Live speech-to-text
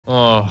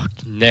Oh,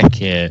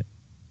 nick it.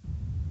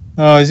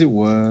 Oh, is it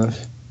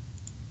worth?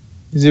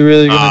 Is it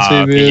really gonna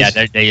take okay, yeah,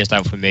 this? they're just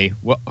out for me.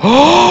 What?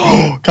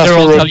 Oh, they're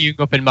all telling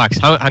up in max.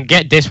 And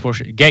get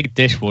dishwasher, get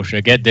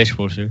dishwasher, get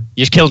dishwasher.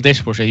 You just killed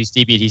dishwasher. He's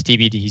TB'd. He's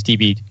TB'd. He's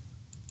TB'd.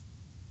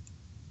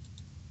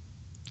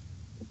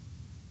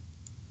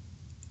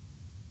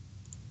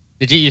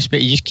 Did you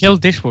just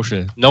killed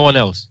dishwasher? No one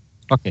else.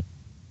 Okay.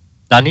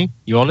 Danny,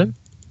 you on him?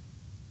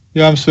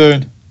 Yeah, I'm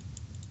soon.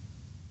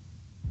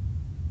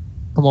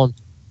 Come on.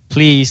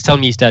 Please tell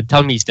me he's dead.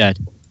 Tell me he's dead.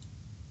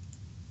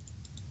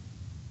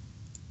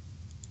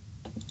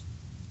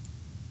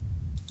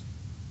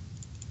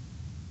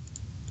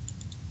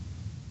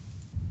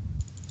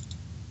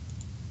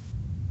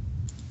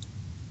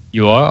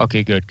 You are?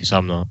 Okay, good, because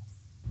I'm not.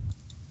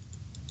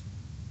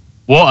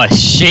 What a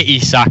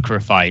shitty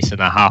sacrifice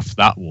and a half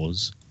that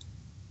was.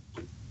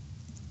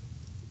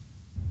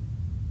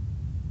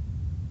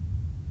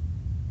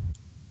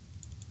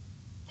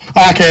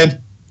 I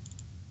can.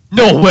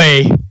 No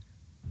way!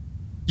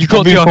 You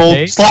got the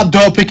okay? Slap,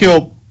 don't pick it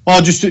up.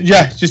 Oh, just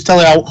tell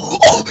it out.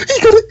 Oh,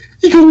 he got it!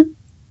 He got it!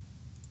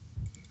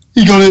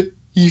 He got it!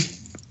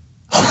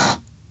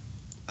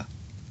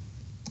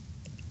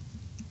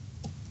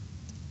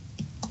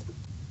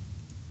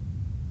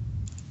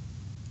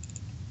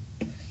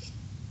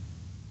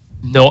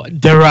 No,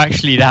 they're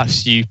actually that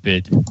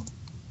stupid.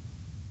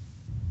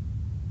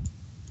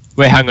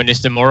 Wait, hang on,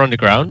 is there more on the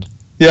ground?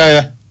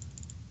 Yeah.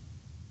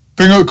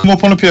 Come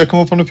up on up here,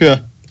 come up on up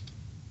here.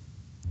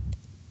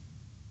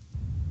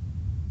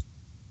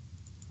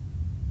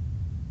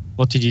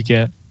 What did you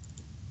get?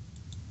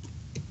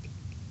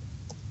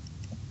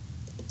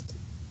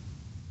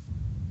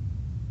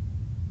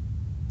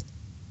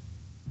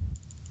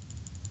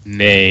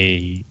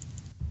 Mate.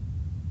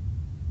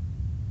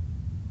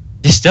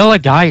 There's still a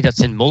guy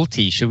that's in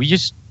multi. Should we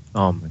just...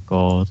 Oh my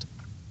god.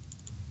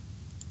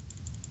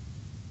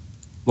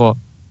 What?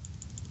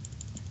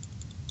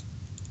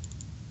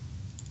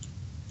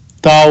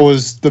 That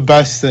was the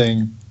best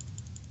thing.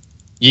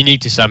 You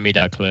need to send me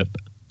that clip.